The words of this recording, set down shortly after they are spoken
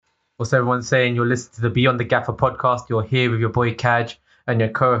What's everyone saying? You're listening to the Beyond the Gaffer podcast. You're here with your boy Kaj and your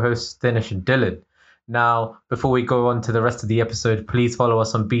co-hosts Dinesh and Dylan. Now, before we go on to the rest of the episode, please follow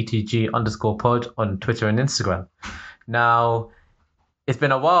us on BTG_pod on Twitter and Instagram. Now, it's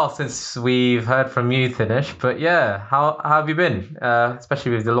been a while since we've heard from you, Dinesh, but yeah, how have you been?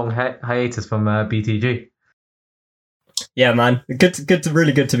 Especially with the long hiatus from BTG. Yeah, man,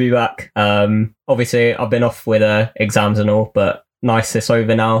 really good to be back. Obviously, I've been off with exams and all, but nice, it's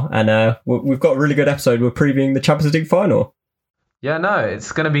over now, and we've got a really good episode. We're previewing the Champions League final. Yeah, no,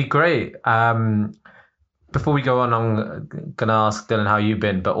 it's going to be great. Before we go on, I'm going to ask Dylan how you've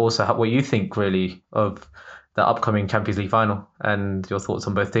been, but also what you think really of the upcoming Champions League final and your thoughts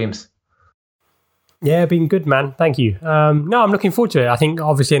on both teams. Yeah, been good, man. Thank you. No, I'm looking forward to it. I think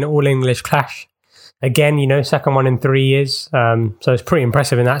obviously an all-English clash. Again, second one in 3 years. So it's pretty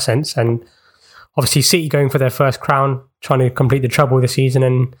impressive in that sense. And obviously City going for their first crown, trying to complete the treble this season.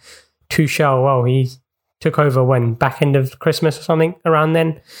 And Tuchel, well, he took over back end of Christmas or something around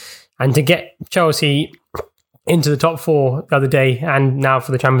then. And to get Chelsea into the top four the other day and now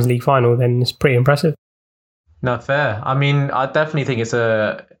for the Champions League final, then it's pretty impressive. No, fair. I mean, I definitely think it's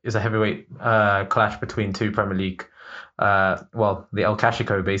a heavyweight clash between two Premier League, the El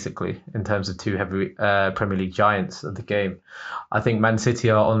Clasico basically, in terms of two heavyweight Premier League giants of the game. I think Man City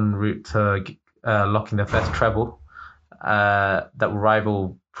are en route to locking their first treble that will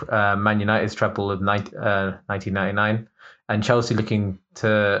rival Man United's treble of 1999, and Chelsea looking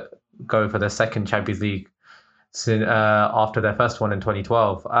to go for their second Champions League after their first one in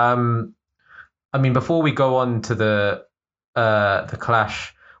 2012. I mean, before we go on to the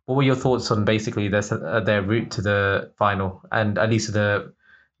clash, what were your thoughts on basically their route to the final and at least the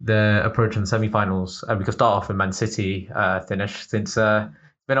approach in the semi-finals? And we could start off with Man City finish, since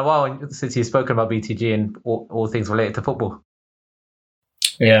it's been a while and City has spoken about BTG and all things related to football.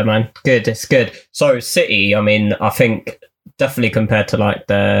 Yeah, man, good. It's good. So City, I mean, I think definitely compared to like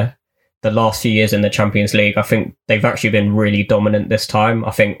the last few years in the Champions League, I think they've actually been really dominant this time.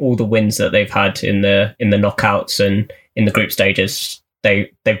 I think all the wins that they've had in the knockouts and in the group stages, they've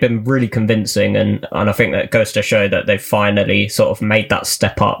been really convincing, and I think that goes to show that they've finally sort of made that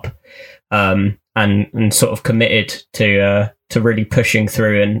step up, and sort of committed to really pushing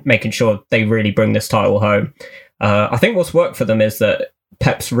through and making sure they really bring this title home. I think what's worked for them is that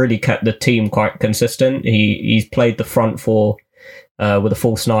Pep's really kept the team quite consistent. He's played the front four with a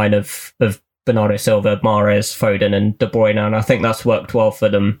false nine of Bernardo Silva, Mahrez, Foden and De Bruyne, and I think that's worked well for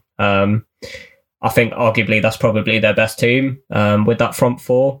them. I think arguably that's probably their best team with that front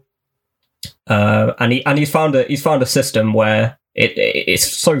four, and he's found a system where it's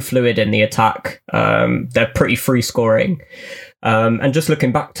so fluid in the attack. They're pretty free scoring, and just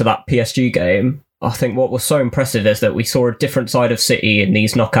looking back to that PSG game, I think what was so impressive is that we saw a different side of City in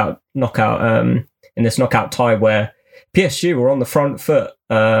these knockout in this knockout tie where PSG were on the front foot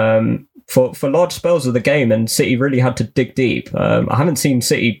for large spells of the game, and City really had to dig deep. I haven't seen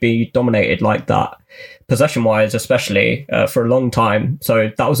City be dominated like that, possession-wise especially, for a long time.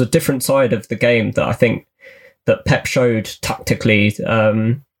 So that was a different side of the game that I think that Pep showed tactically,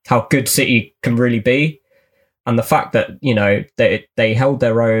 how good City can really be. And the fact that, they held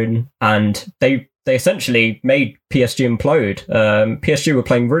their own and they essentially made PSG implode. PSG were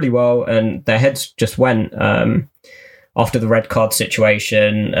playing really well and their heads just went after the red card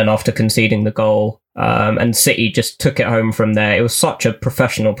situation and after conceding the goal. And City just took it home from there. It was such a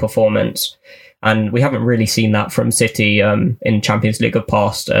professional performance. And we haven't really seen that from City in Champions League of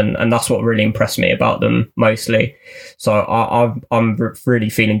past. And that's what really impressed me about them mostly. So I'm really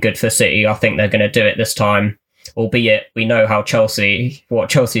feeling good for City. I think they're going to do it this time. Albeit we know what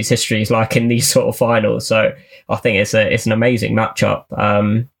Chelsea's history is like in these sort of finals. So I think it's an amazing matchup.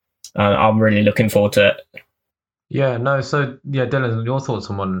 I'm really looking forward to it. Yeah, no. So yeah, Dylan, your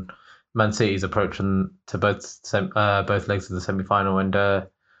thoughts on Man City's approach to both legs of the semi-final, and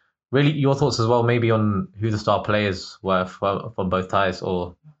really your thoughts as well, maybe on who the star players were from both ties.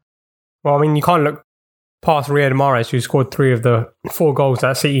 Or well, I mean, you can't look past Riyad Mahrez, who scored 3 of the 4 goals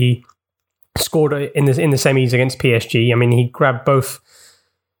that City scored in the semis against PSG. I mean, he grabbed both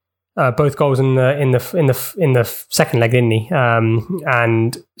goals in the second leg, didn't he?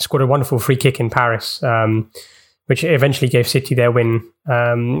 And scored a wonderful free kick in Paris, which eventually gave City their win.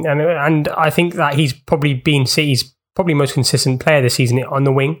 And I think that he's probably been City's probably most consistent player this season on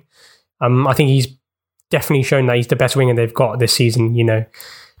the wing. I think he's definitely shown that he's the best winger they've got this season.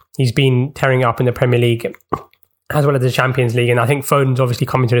 He's been tearing up in the Premier League as well as the Champions League, and I think Foden's obviously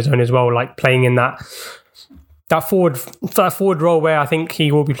coming to his own as well, like playing in that forward role where I think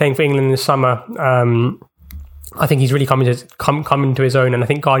he will be playing for England in the summer. I think he's really coming to his own, and I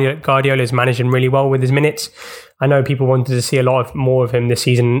think Guardiola's managed him really well with his minutes. I know people wanted to see a lot more of him this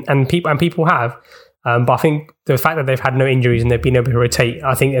season, and people have. But I think the fact that they've had no injuries and they've been able to rotate,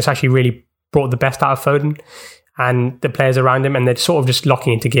 I think it's actually really brought the best out of Foden and the players around him, and they're sort of just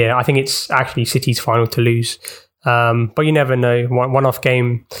locking into gear. I think it's actually City's final to lose. But you never know. One-off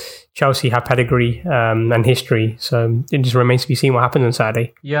game, Chelsea have pedigree and history, so it just remains to be seen what happens on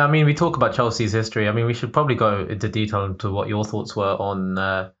Saturday. Yeah, I mean, we talk about Chelsea's history. I mean, we should probably go into detail into what your thoughts were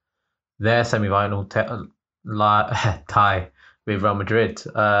on their semi-final tie with Real Madrid.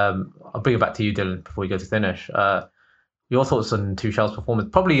 I'll bring it back to you, Dylan, before we go to finish. Your thoughts on Tuchel's performance,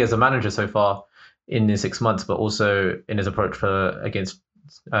 probably as a manager so far in the 6 months, but also in his approach against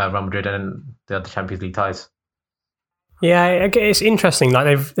Real Madrid and the other Champions League ties. Yeah, it's interesting.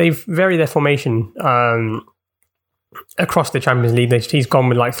 Like they've varied their formation across the Champions League. He's gone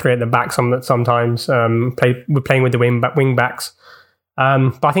with like 3 at the back sometimes. We're playing with the wing backs.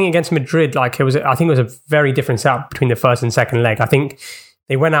 But I think against Madrid, I think it was a very different setup between the first and second leg. I think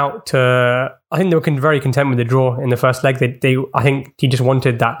they went out to. I think they were very content with the draw in the first leg. I think he just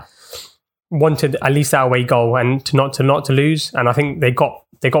wanted at least that away goal and to not to lose. And I think they got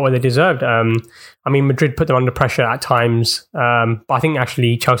what they deserved. I mean, Madrid put them under pressure at times, but I think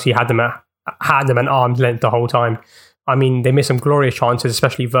actually Chelsea had them at arm's length the whole time. I mean, they missed some glorious chances,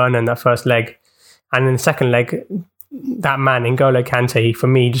 especially Werner in that first leg, and in the second leg, that man N'Golo Kante, for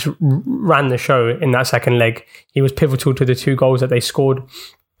me, just ran the show in that second leg. He was pivotal to the 2 goals that they scored,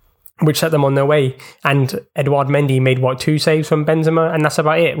 which set them on their way. And Edouard Mendy made 2 saves from Benzema, and that's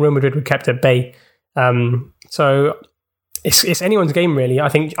about it. Real Madrid were kept at bay. So it's anyone's game, really. I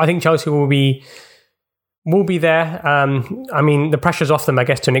think Chelsea will be there. I mean, the pressure's off them, I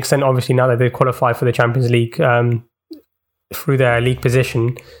guess, to an extent. Obviously, now that they've qualified for the Champions League through their league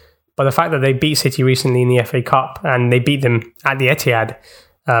position. But the fact that they beat City recently in the FA Cup and they beat them at the Etihad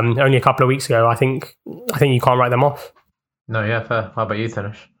only a couple of weeks ago, I think you can't write them off. No, yeah, fair. How about you,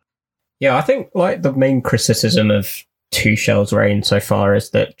 Tanish? Yeah, I think the main criticism of Tuchel's reign so far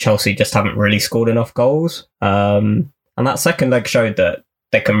is that Chelsea just haven't really scored enough goals. And that second leg showed that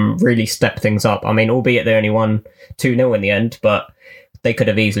they can really step things up. I mean, albeit they only won 2-0 in the end, but they could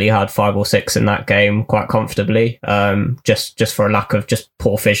have easily had 5 or 6 in that game quite comfortably, just for a lack of just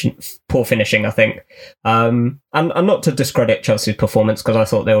poor finishing, I think. And not to discredit Chelsea's performance, because I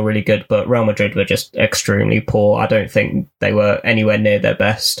thought they were really good, but Real Madrid were just extremely poor. I don't think they were anywhere near their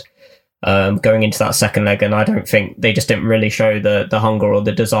best going into that second leg, and I don't think they just didn't really show the hunger or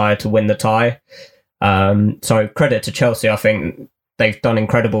the desire to win the tie. So credit to Chelsea. I think they've done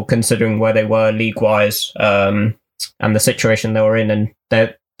incredible considering where they were league-wise, and the situation they were in, and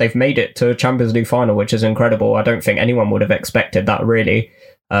they've made it to a Champions League final, which is incredible. I don't think anyone would have expected that, really,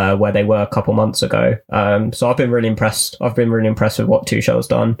 where they were a couple months ago. So I've been really impressed. I've been really impressed with what Tuchel's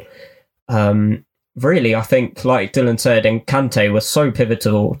done. Really, I think, like Dylan said, and Kante was so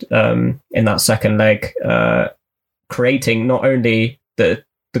pivotal in that second leg, creating not only the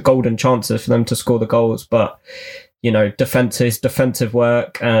golden chances for them to score the goals, but defensive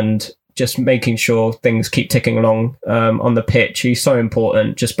work and just making sure things keep ticking along on the pitch. He's so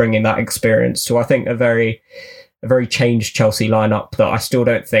important, just bringing that experience to, I think, a very changed Chelsea lineup that I still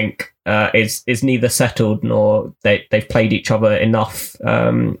don't think is neither settled nor they've played each other enough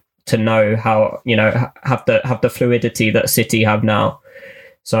to know how, have the fluidity that City have now.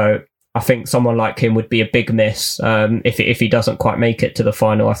 So I think someone like him would be a big miss if he doesn't quite make it to the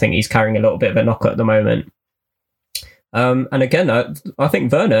final. I think he's carrying a little bit of a knock at the moment. And again, I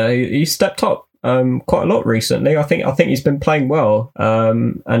think Werner, he stepped up quite a lot recently. I think he's been playing well,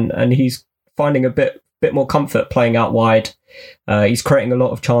 and he's finding a bit more comfort playing out wide. He's creating a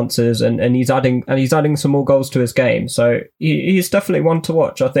lot of chances, and he's adding some more goals to his game. So he's definitely one to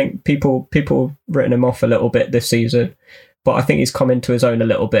watch. I think people written him off a little bit this season, but I think he's come into his own a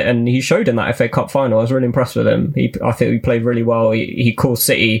little bit, and he showed in that FA Cup final. I was really impressed with him. I think he played really well. He caused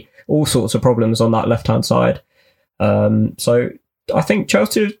City all sorts of problems on that left-hand side. So I think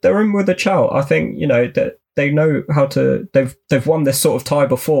Chelsea, they're in with a shout. I think, that they know how to, they've won this sort of tie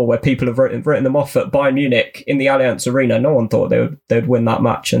before where people have written them off at Bayern Munich in the Allianz Arena. No one thought they'd win that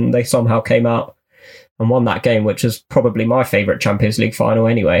match, and they somehow came out and won that game, which is probably my favourite Champions League final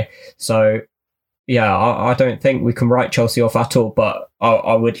anyway. So yeah, I don't think we can write Chelsea off at all, but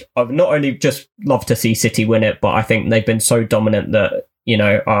I would not only just love to see City win it, but I think they've been so dominant that,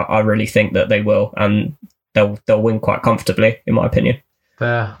 I really think that they will, and they'll win quite comfortably, in my opinion.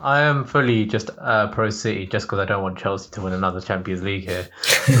 Fair. I am fully just pro City, just because I don't want Chelsea to win another Champions League here.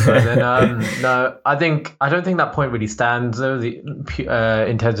 But then, no, I don't think that point really stands though.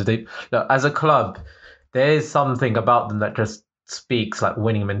 In terms of as a club, there is something about them that just speaks like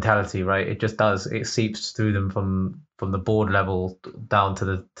winning mentality, right? It just does. It seeps through them from the board level down to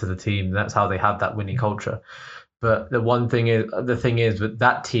the team. That's how they have that winning culture. But the thing is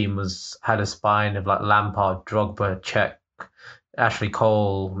that team had a spine of like Lampard, Drogba, Cech, Ashley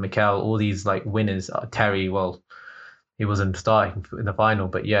Cole, Mikel, all these like winners. Terry, well, he wasn't starting in the final,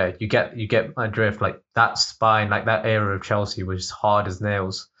 but yeah, you get my drift. Like that spine, like that era of Chelsea was hard as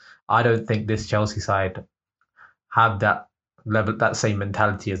nails. I don't think this Chelsea side have that level, that same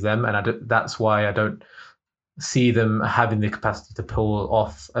mentality as them, and that's why I don't see them having the capacity to pull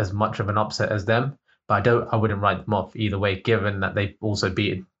off as much of an upset as them. But I wouldn't write them off either way, given that they've also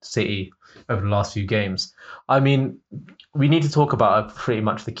beaten City over the last few games. I mean, we need to talk about pretty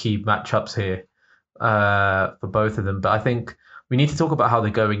much the key matchups here for both of them, but I think we need to talk about how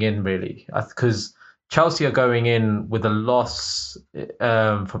they're going in, really, because Chelsea are going in with a loss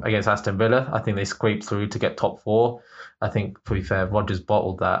against Aston Villa. I think they scraped through to get top four. I think, to be fair, Rodgers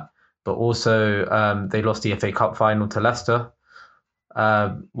bottled that. But also, they lost the FA Cup final to Leicester.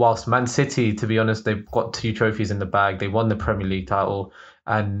 Whilst Man City, to be honest, they've got 2 trophies in the bag. They won the Premier League title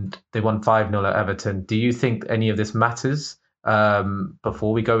and they won 5-0 at Everton. Do you think any of this matters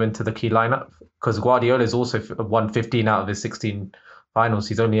before we go into the key lineup? Because Guardiola's also won 15 out of his 16 finals.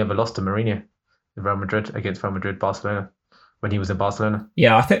 He's only ever lost to Mourinho against Real Madrid, Barcelona, when he was in Barcelona.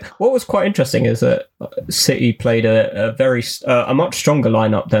 Yeah, I think what was quite interesting is that City played a much stronger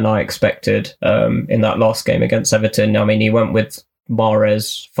lineup than I expected in that last game against Everton. I mean, he went with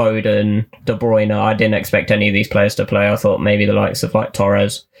Mahrez, Foden, De Bruyne. I didn't expect any of these players to play. I thought maybe the likes of like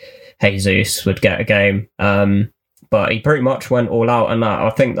Torres, Jesus would get a game. But he pretty much went all out, and I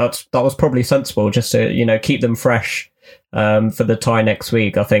think that was probably sensible, just to keep them fresh for the tie next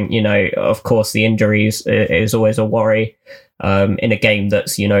week. I think of course the injuries is always a worry in a game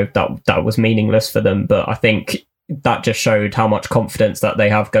that's that was meaningless for them. But I think that just showed how much confidence that they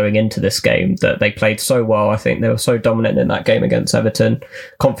have going into this game. That they played so well. I think they were so dominant in that game against Everton.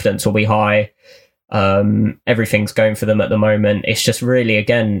 Confidence will be high. Everything's going for them at the moment. It's just really,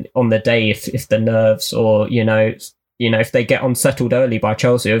 again, on the day, if the nerves or if they get unsettled early by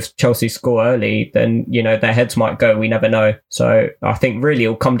Chelsea, if Chelsea score early, then their heads might go. We never know. So I think really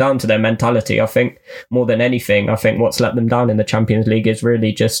it'll come down to their mentality. I think more than anything, I think what's let them down in the Champions League is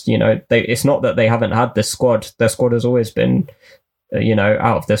really just it's not that they haven't had this squad. Their squad has always been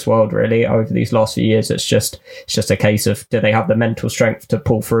out of this world, really, over these last few years. It's just a case of, do they have the mental strength to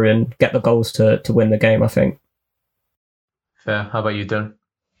pull through and get the goals to win the game, I think. Fair. How about you, Dylan?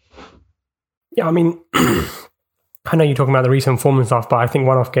 Yeah, I mean, I know you're talking about the recent form and stuff, but I think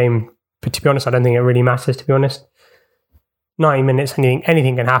one-off game, but to be honest, I don't think it really matters, to be honest. 90 minutes,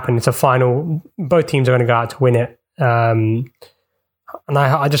 anything can happen. It's a final. Both teams are going to go out to win it. And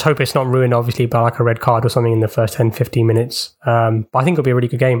I just hope it's not ruined, obviously, by like a red card or something in the first 10, 15 minutes. But I think it'll be a really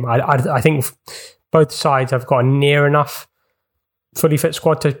good game. I think both sides have got a near enough fully fit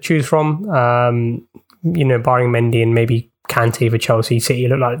squad to choose from. Barring Mendy and maybe Kante for Chelsea. City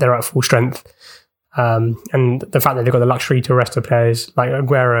look like they're at full strength. And the fact that they've got the luxury to rest the players, like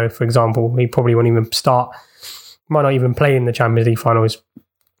Aguero, for example, he probably won't even start, might not even play in the Champions League finals,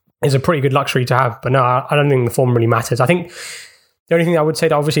 is a pretty good luxury to have. But no, I don't think the form really matters. I think the only thing I would say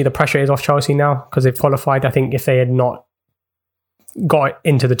that obviously the pressure is off Chelsea now because they've qualified. I think if they had not got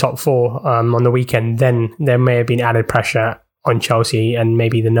into the top 4 on the weekend, then there may have been added pressure on Chelsea and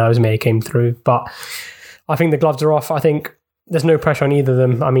maybe the nerves may have came through. But I think the gloves are off. I think there's no pressure on either of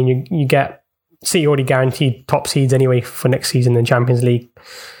them. I mean, you get City already guaranteed top seeds anyway for next season in Champions League.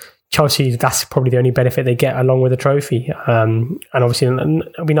 Chelsea, that's probably the only benefit they get along with the trophy. And obviously,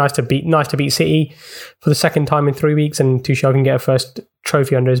 it'll be nice to beat City for the second time in 3 weeks, and Tuchel can get a first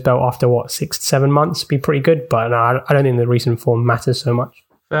trophy under his belt after 6-7 months. Be pretty good, but no, I don't think the recent form matters so much.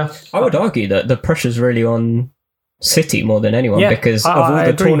 Yeah. I would argue that the pressure's really on City more than anyone, because of all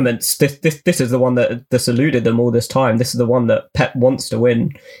the tournaments, this is the one that's eluded them all this time. This is the one that Pep wants to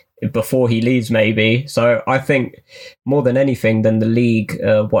win before he leaves, maybe. So I think more than anything than the league,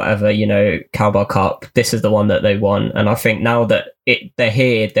 Carabao Cup, this is the one that they want. And I think now that they're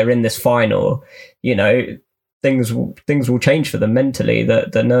here, they're in this final, things will change for them mentally.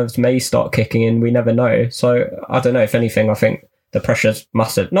 The nerves may start kicking in. We never know. So I don't know. If anything, I think the pressure's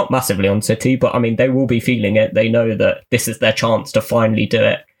not massively on City, but I mean, they will be feeling it. They know that this is their chance to finally do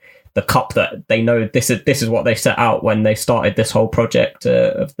it. The cup that they know this is what they set out when they started this whole project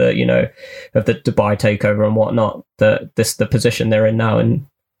of the Dubai takeover and whatnot. The position they're in now, and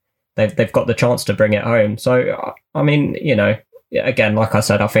they've got the chance to bring it home. So I mean, again, like I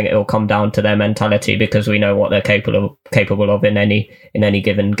said, I think it will come down to their mentality because we know what they're capable of in any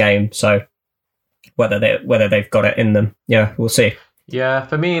given game. So whether they've got it in them. Yeah, we'll see. Yeah,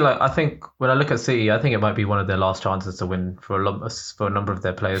 for me, like I think when I look at City, I think it might be one of their last chances to win for a number of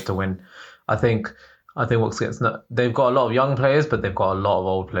their players to win. I think they've got a lot of young players, but they've got a lot of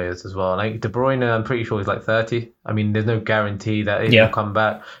old players as well. Like De Bruyne, I'm pretty sure he's like 30. I mean, there's no guarantee that he'll come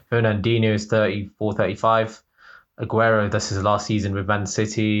back. Fernandinho is 34, 35. Aguero, this is his last season with Man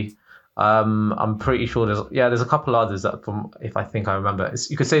City. I'm pretty sure there's a couple others that if I think I remember.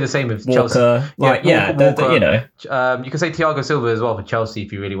 You could say the same with Walker, Chelsea. Walker. You could say Thiago Silva as well for Chelsea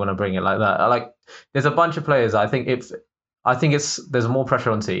if you really want to bring it like that. There's a bunch of players. I think there's more pressure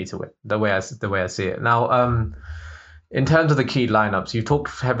on City to win the way I see it now. In terms of the key lineups, you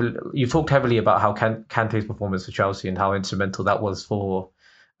talked heavily about how Kante's performance for Chelsea and how instrumental that was for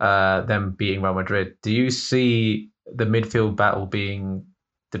them beating Real Madrid. Do you see the midfield battle being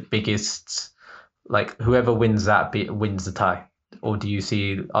the biggest, like whoever wins that wins the tie, or do you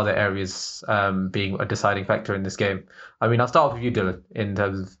see other areas being a deciding factor in this game? I mean, I'll start with you, Dylan, in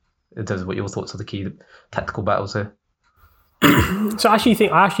terms of what your thoughts are the key tactical battles here. So I actually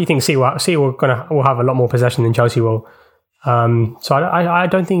think City will have a lot more possession than Chelsea will. So I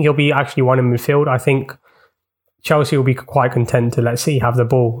don't think he'll be actually one in midfield. I think Chelsea will be quite content to let City have the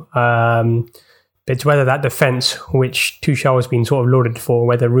ball. But it's whether that defence, which Tuchel has been sort of lauded for,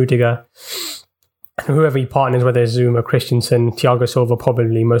 whether Rudiger, whoever he partners, whether it's Zuma, Christensen, Thiago Silva,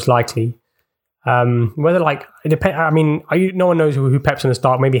 probably most likely. Whether it depends. I mean, no one knows who Pep's going to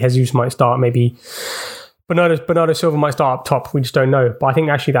start. Maybe Jesus might start. Maybe Bernardo Silva might start up top. We just don't know. But I think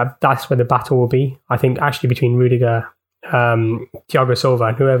actually that's where the battle will be. I think actually between Rudiger, Thiago Silva,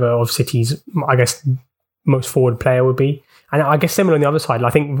 and whoever of City's, I guess, most forward player would be. And I guess similar on the other side. I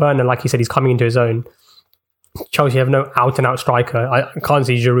think Werner, like you said, he's coming into his own. Chelsea have no out-and-out striker. I can't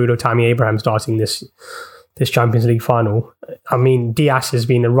see Giroud or Tammy Abraham starting this Champions League final. I mean, Diaz has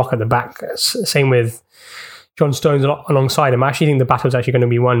been the rock at the back. Same with John Stones alongside him. I actually think the battle's actually going to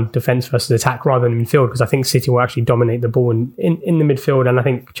be one defence versus attack rather than midfield, because I think City will actually dominate the ball in the midfield, and I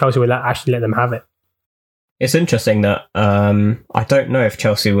think Chelsea will actually let them have it. It's interesting that I don't know if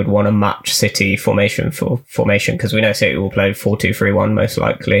Chelsea would want to match City formation for formation, because we know City will play 4-2-3-1 most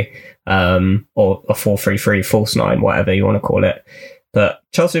likely, or a 4-3-3, false nine, whatever you want to call it. But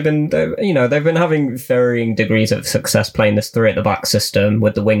Chelsea have been, they've been having varying degrees of success playing this three at the back system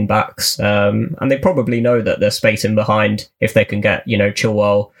with the wing backs, and they probably know that there's space in behind if they can get,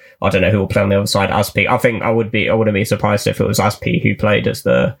 Chilwell. I don't know who will play on the other side. Azpi. I think I wouldn't be surprised if it was Azpi who played as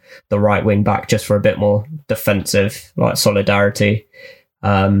the right wing back, just for a bit more defensive, solidarity.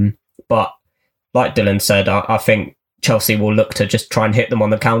 But like Dylan said, I think Chelsea will look to just try and hit them on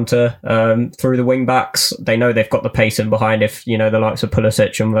the counter through the wing backs. They know they've got the pace in behind if, the likes of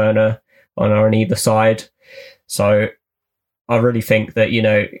Pulisic and Werner are on either side. So I really think that,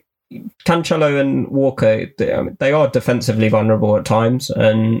 Cancelo and Walker, they are defensively vulnerable at times.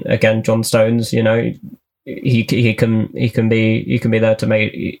 And again, John Stones, he can be there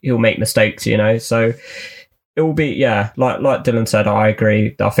he'll make mistakes, So it will be, like Dylan said, I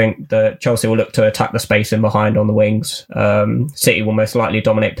agree. I think that Chelsea will look to attack the space in behind on the wings. City will most likely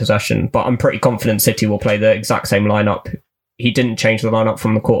dominate possession, but I'm pretty confident City will play the exact same lineup. He didn't change the lineup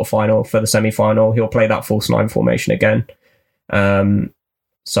from the quarterfinal for the semi-final. He'll play that false nine formation again.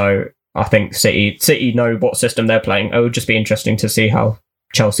 So I think City know what system they're playing. It would just be interesting to see how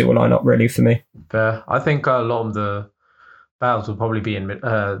Chelsea will line up, really, for me. Fair. I think a lot of the battles will probably be in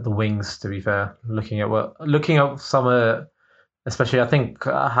the wings, to be fair. Looking at some, especially I think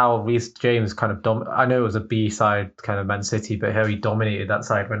how Reece James kind of I know it was a B side kind of Man City, but how he dominated that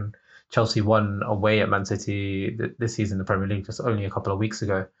side when Chelsea won away at Man City this season in the Premier League just only a couple of weeks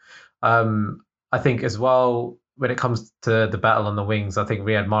ago. I think as well, when it comes to the battle on the wings, I think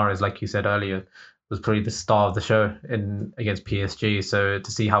Riyad Mahrez, like you said earlier, was probably the star of the show against PSG. So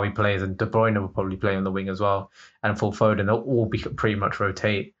to see how he plays, and De Bruyne will probably play on the wing as well, and Phil Foden, they'll all be pretty much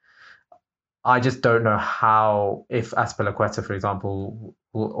rotate. I just don't know how, if Azpilicueta, for example,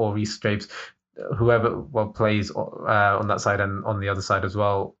 or Reece James, whoever plays on that side and on the other side as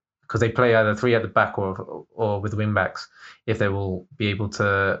well, because they play either three at the back or with wing backs, if they will be able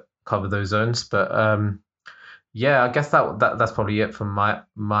to cover those zones. But I guess that's probably it from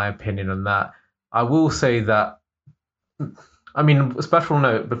my opinion on that. I will say that, I mean, a special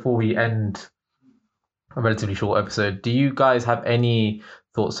note before we end a relatively short episode, do you guys have any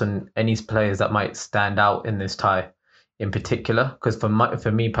thoughts on any players that might stand out in this tie in particular? Because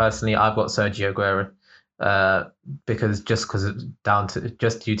for me personally, I've got Sergio Aguero, because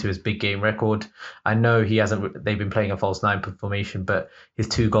it's due to his big game record. I know they've been playing a false nine formation, but his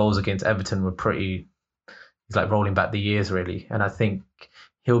 2 goals against Everton were he's like rolling back the years, really. And I think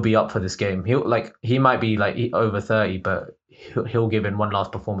he'll be up for this game. He might be like over 30, but he'll give in one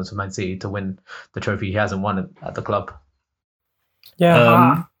last performance for Man City to win the trophy he hasn't won at the club.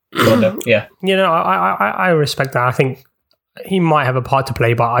 Yeah, yeah. I respect that. I think he might have a part to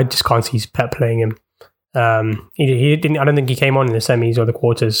play, but I just can't see Pep playing him. He didn't. I don't think he came on in the semis or the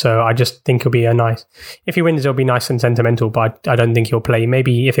quarters, so I just think it'll be a nice. If he wins, it'll be nice and sentimental, but I don't think he'll play.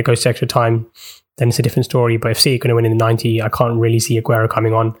 Maybe if it goes to extra time, then it's a different story. But if City are going to win in the 90, I can't really see Aguero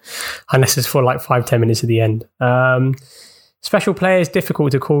coming on unless it's for like 5-10 minutes at the end. Special players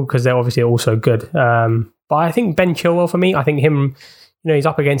difficult to call because they're obviously also good. But I think Ben Chilwell for me. I think him. He's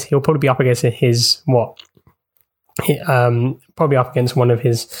up against. He'll probably be up against his what? Probably up against one of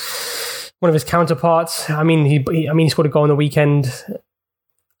his counterparts. I mean, he scored a goal on the weekend,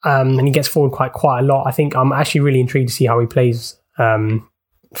 and he gets forward quite a lot. I think I'm actually really intrigued to see how he plays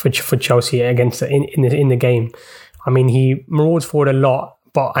for Chelsea against in the game. I mean, he marauds forward a lot,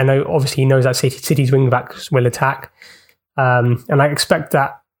 but I know obviously he knows that City's wing backs will attack, and I expect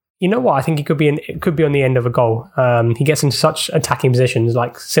that. You know what? I think it could be on the end of a goal. He gets into such attacking positions,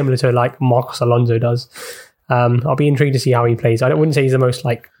 like similar to like Marcos Alonso does. I'll be intrigued to see how he plays. I wouldn't say he's the most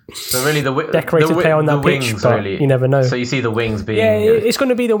so really decorated player on that pitch, wings, but really. You never know. So you see the wings being... Yeah, it's going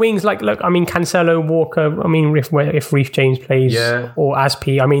to be the wings. Like, look, I mean, Cancelo, Walker. I mean, if Reece James plays or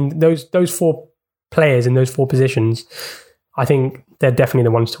Aspi. I mean, those 4 players in those 4 positions, I think they're definitely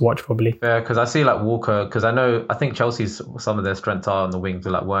the ones to watch, probably. Yeah, because I see like Walker, because I think Chelsea's, some of their strengths are on the wings,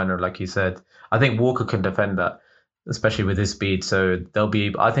 like Werner, like you said. I think Walker can defend that, especially with his speed. So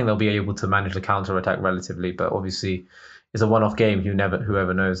I think they'll be able to manage the counter attack relatively, but obviously it's a one-off game.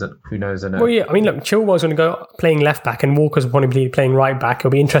 Whoever knows it. Who knows? Well, yeah. I mean, look, Chilwell's going to go playing left back, and Walker's probably playing right back. It'll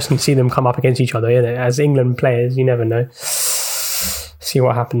be interesting to see them come up against each other. As England players, you never know. See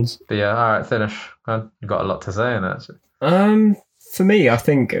what happens. But yeah, all right, finish. You've got a lot to say in that. For me, I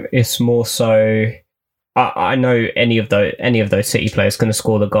think it's more so. I know any of those City players can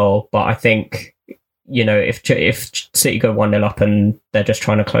score the goal, but I think if City go 1-0 up and they're just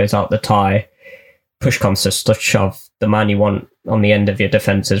trying to close out the tie, push comes to shove, the man you want on the end of your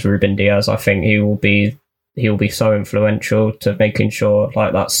defence is Ruben Diaz. I think he will be so influential to making sure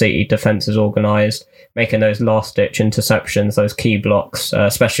like that City defence is organised, making those last ditch interceptions, those key blocks,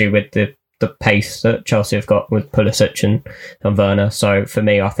 especially with the pace that Chelsea have got with Pulisic and Werner. So for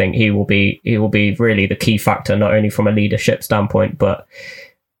me, I think he will be really the key factor, not only from a leadership standpoint, but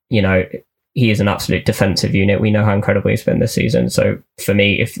he is an absolute defensive unit. We know how incredible he's been this season. So for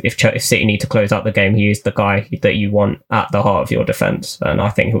me, if City need to close out the game, he is the guy that you want at the heart of your defence, and I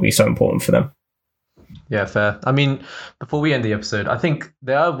think he'll be so important for them. Yeah, fair. I mean, before we end the episode, I think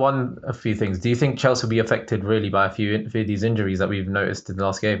there are a few things. Do you think Chelsea will be affected really by a few of these injuries that we've noticed in the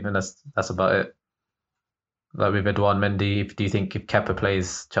last game? And that's about it. Like with Edouard Mendy, do you think if Kepa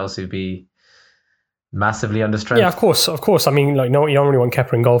plays, Chelsea will be massively under strength? Yeah, of course. I mean, no, you don't really want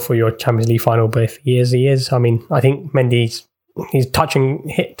Kepa in goal for your Champions League final, but if he is. I mean, I think Mendy's touch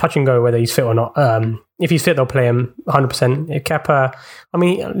and go whether he's fit or not. If he's fit, they'll play him 100%. If Kepa, I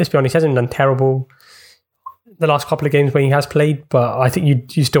mean, let's be honest, he hasn't done terrible the last couple of games when he has played, but I think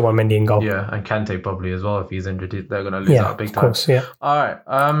you still want Mendy in goal. Yeah, and Kante probably as well. If he's injured, they're going to lose out big time. Of course, yeah. All right.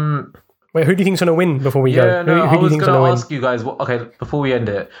 Wait, who do you think's going to win before we go? No, I was going to ask you guys. Okay, before we end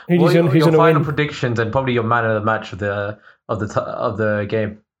it, who's your final predictions and probably your man of the match of the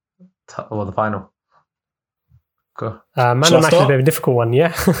game or the final? Go. Man of the match is a bit of a difficult one.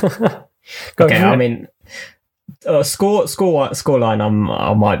 Yeah. Okay, I mean. Scoreline,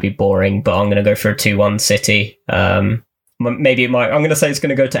 I might be boring, but I'm going to go for a 2-1 City. I'm going to say it's going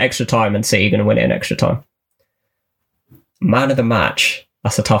to go to extra time and City are going to win it in extra time. Man of the match.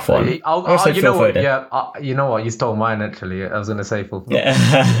 That's a tough one. You know what? Yeah, you know what? You stole mine actually. I was going to say Phil. Yeah.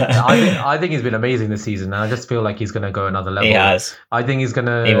 I think he's been amazing this season, and I just feel like he's going to go another level. He has. I think he's going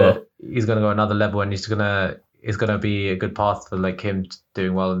to go another level, and it's going to be a good path for like him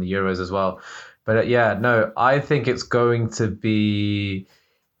doing well in the Euros as well. But I think it's going to be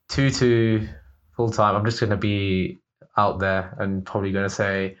 2-2 full time. I'm just going to be out there and probably going to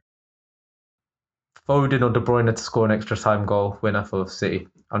say Foden or De Bruyne to score an extra time goal winner for City.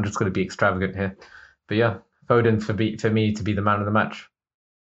 I'm just going to be extravagant here. But yeah, Foden for me to be the man of the match.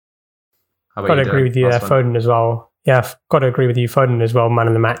 Got to agree with you there, Foden as well. Yeah, I've got to agree with you, Foden as well, man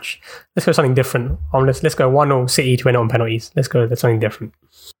of the match. Let's go something different. Let's go 1-0 City to win it on penalties. Let's go something different.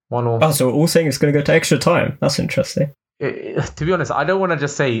 1-1. Oh, so we're all saying it's going to go to extra time. That's interesting. To be honest, I don't want to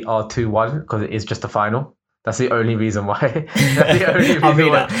just say 2-1 because it is just a final. That's the only reason why. That's the only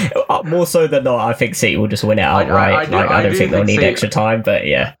reason more so than not, I think City will just win it outright. I don't think they'll need extra time, but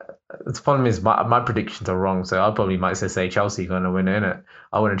yeah. the problem is my predictions are wrong, so I probably might say Chelsea going to win it, innit?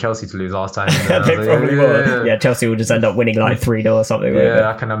 I wanted Chelsea to lose last time. They probably will. Yeah, Chelsea will just end up winning like 3-0 or something. Yeah,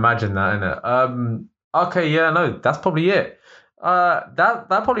 I can imagine that, innit? Okay, yeah, no, that's probably it. That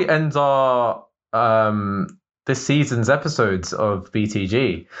probably ends our this season's episodes of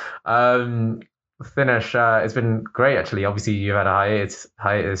BTG. Finish. It's been great, actually. Obviously, you've had a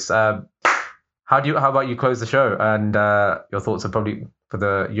hiatus. How about you close the show and your thoughts are probably for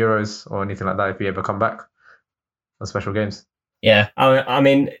the Euros or anything like that if you ever come back on special games? Yeah, I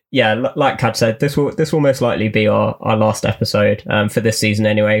mean, yeah, like Kat said, this will most likely be our last episode for this season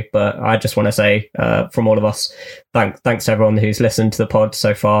anyway. But I just want to say from all of us, thanks to everyone who's listened to the pod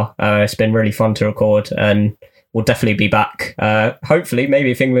so far. It's been really fun to record, and we'll definitely be back. Hopefully,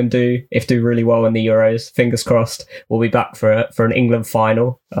 maybe if England do really well in the Euros, fingers crossed, we'll be back for an England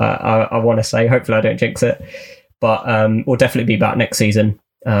final. I want to say, hopefully, I don't jinx it, but we'll definitely be back next season.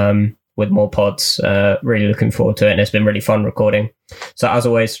 With more pods. Really looking forward to it, and it's been really fun recording. So as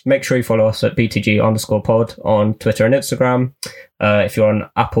always, make sure you follow us at BTG_pod on Twitter and Instagram. If you're on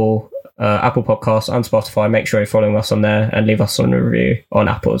Apple Podcasts and Spotify, make sure you're following us on there and leave us a review on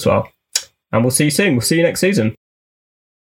Apple as well. And we'll see you soon. We'll see you next season.